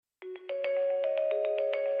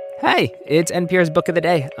Hey, it's NPR's Book of the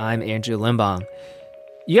Day. I'm Andrew Limbong.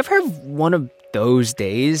 You ever have one of those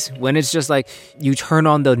days when it's just like you turn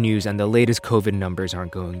on the news and the latest COVID numbers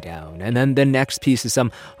aren't going down, and then the next piece is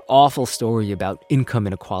some awful story about income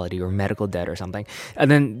inequality or medical debt or something,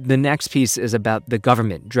 and then the next piece is about the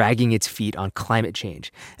government dragging its feet on climate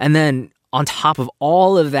change, and then on top of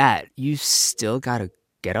all of that, you still gotta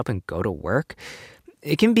get up and go to work?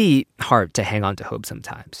 It can be hard to hang on to hope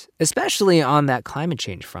sometimes, especially on that climate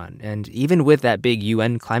change front, and even with that big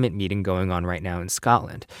UN climate meeting going on right now in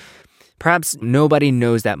Scotland. Perhaps nobody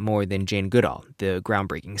knows that more than Jane Goodall, the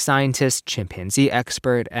groundbreaking scientist, chimpanzee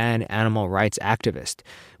expert, and animal rights activist.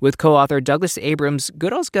 With co-author Douglas Abrams,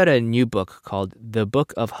 Goodall's got a new book called The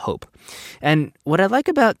Book of Hope. And what I like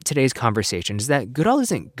about today's conversation is that Goodall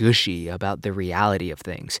isn't gushy about the reality of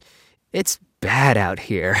things. It's bad out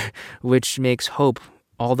here, which makes hope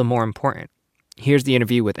all the more important. Here's the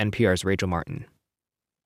interview with NPR's Rachel Martin.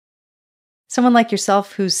 Someone like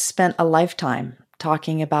yourself who's spent a lifetime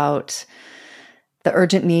talking about the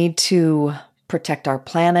urgent need to protect our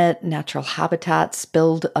planet, natural habitats,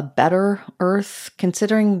 build a better Earth,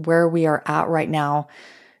 considering where we are at right now,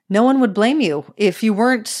 no one would blame you if you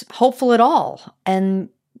weren't hopeful at all. And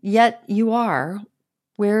yet you are.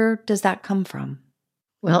 Where does that come from?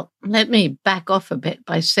 Well, let me back off a bit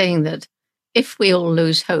by saying that if we all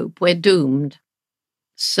lose hope, we're doomed.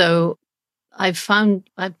 So I've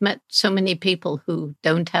met so many people who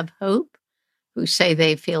don't have hope, who say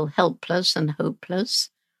they feel helpless and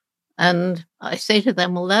hopeless. And I say to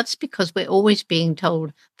them, well, that's because we're always being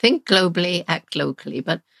told, think globally, act locally.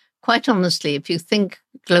 But quite honestly, if you think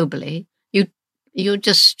globally, you're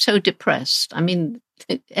just so depressed. I mean,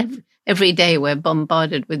 every day we're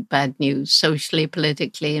bombarded with bad news, socially,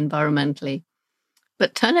 politically, environmentally.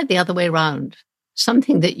 But turn it the other way around.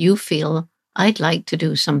 Something that you feel, I'd like to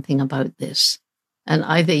do something about this. And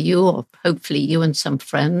either you or hopefully you and some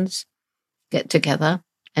friends get together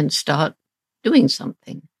and start doing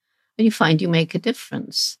something. And you find you make a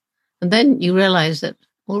difference. And then you realize that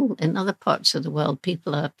in other parts of the world,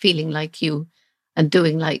 people are feeling like you and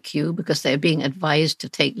doing like you because they're being advised to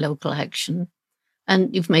take local action.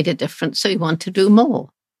 And you've made a difference, so you want to do more.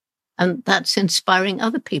 And that's inspiring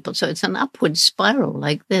other people. So it's an upward spiral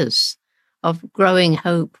like this of growing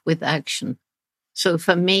hope with action. So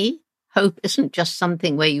for me, hope isn't just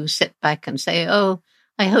something where you sit back and say, oh,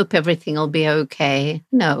 I hope everything will be okay.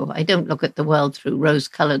 No, I don't look at the world through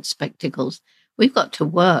rose-colored spectacles. We've got to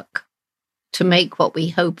work to make what we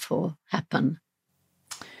hope for happen.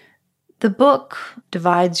 The book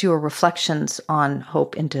divides your reflections on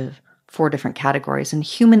hope into 4 different categories, and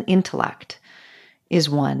human intellect is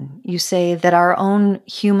one. You say that our own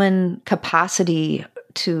human capacity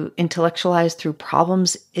to intellectualize through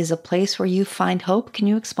problems is a place where you find hope. Can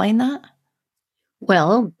you explain that?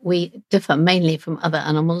 Well, we differ mainly from other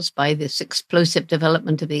animals by this explosive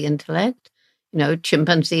development of the intellect. You know,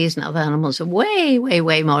 chimpanzees and other animals are way, way,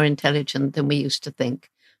 way more intelligent than we used to think.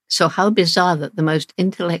 So how bizarre that the most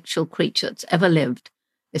intellectual creature that's ever lived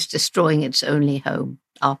is destroying its only home,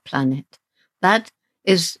 our planet. That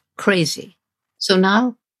is crazy. So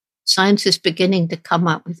now science is beginning to come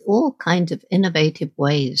up with all kinds of innovative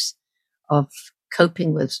ways of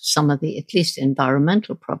coping with some of the, at least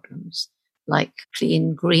environmental problems, like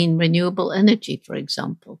clean, green, renewable energy, for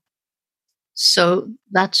example. So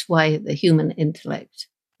that's why the human intellect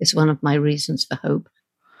is one of my reasons for hope.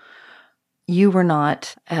 You were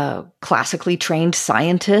not a classically trained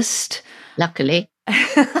scientist. Luckily.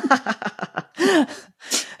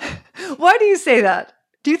 Why do you say that?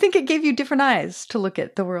 Do you think it gave you different eyes to look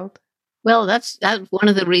at the world? Well, that's one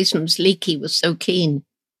of the reasons Leakey was so keen.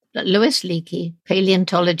 Louis Leakey,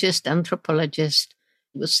 paleontologist, anthropologist,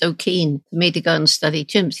 was so keen for me to go and study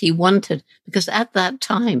chimps. He wanted, because at that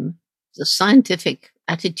time, the scientific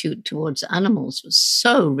attitude towards animals was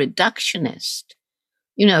so reductionist.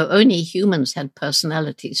 You know, only humans had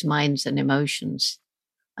personalities, minds, and emotions.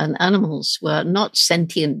 And animals were not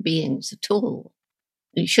sentient beings at all.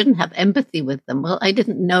 You shouldn't have empathy with them. Well, I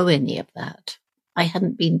didn't know any of that. I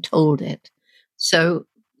hadn't been told it. So,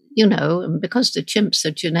 you know, because the chimps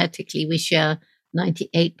are genetically, we share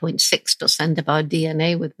 98.6% of our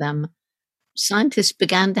DNA with them, scientists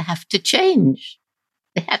began to have to change.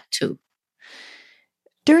 They had to.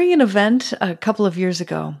 During an event a couple of years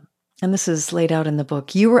ago, and this is laid out in the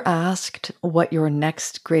book, you were asked what your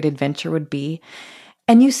next great adventure would be,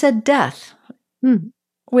 and you said death,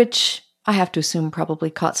 which I have to assume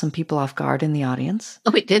probably caught some people off guard in the audience.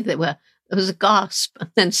 Oh, it did. There was a gasp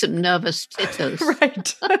and then some nervous titters.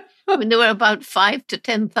 Right. I mean, there were about 5,000 to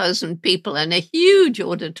 10,000 people in a huge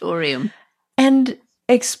auditorium. And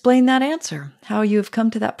Explain that answer, how you have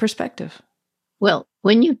come to that perspective. Well,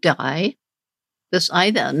 when you die, there's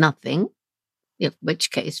either nothing, in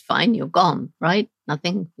which case, fine, you're gone, right?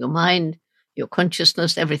 Nothing, your mind, your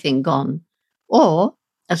consciousness, everything gone. Or,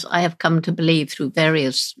 as I have come to believe through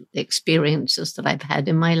various experiences that I've had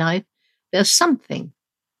in my life, there's something.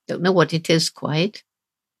 Don't know what it is quite.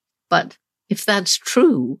 But if that's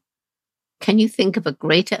true, can you think of a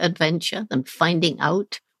greater adventure than finding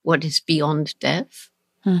out what is beyond death?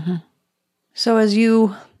 Mm-hmm. So as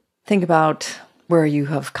you think about where you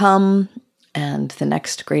have come and the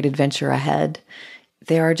next great adventure ahead,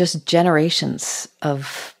 there are just generations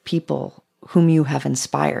of people whom you have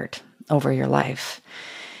inspired over your life.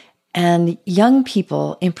 And young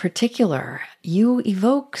people in particular, you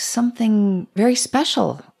evoke something very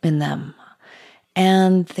special in them.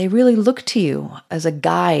 And they really look to you as a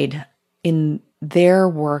guide in their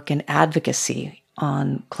work and advocacy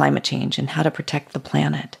on climate change and how to protect the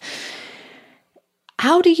planet.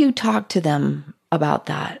 How do you talk to them about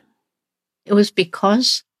that? It was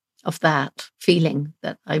because of that feeling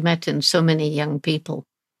that I met in so many young people.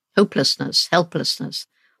 Hopelessness, helplessness.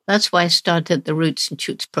 That's why I started the Roots and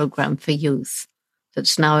Shoots program for youth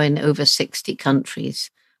that's now in over 60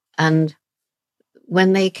 countries. And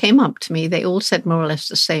when they came up to me, they all said more or less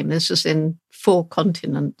the same. This is in 4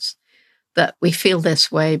 continents, that we feel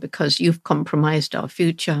this way because you've compromised our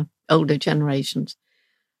future, older generations.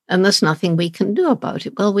 And there's nothing we can do about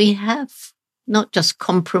it. Well, we have not just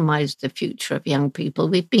compromised the future of young people,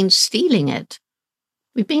 we've been stealing it.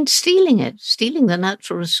 We've been stealing the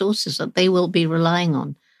natural resources that they will be relying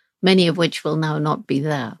on, many of which will now not be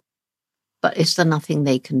there. But is there nothing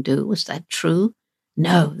they can do? Was that true?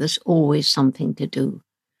 No, there's always something to do.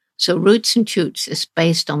 So Roots and Shoots is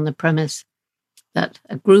based on the premise that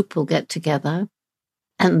a group will get together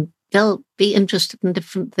and they'll be interested in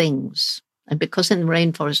different things. And because in the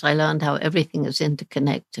rainforest, I learned how everything is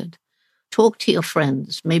interconnected. Talk to your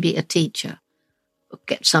friends, maybe a teacher.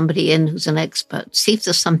 Get somebody in who's an expert. See if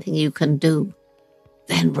there's something you can do.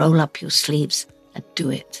 Then roll up your sleeves and do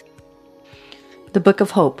it. The Book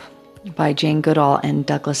of Hope by Jane Goodall and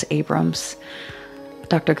Douglas Abrams.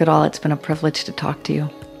 Dr. Goodall, it's been a privilege to talk to you.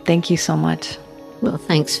 Thank you so much. Well,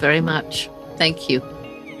 thanks very much. Thank you.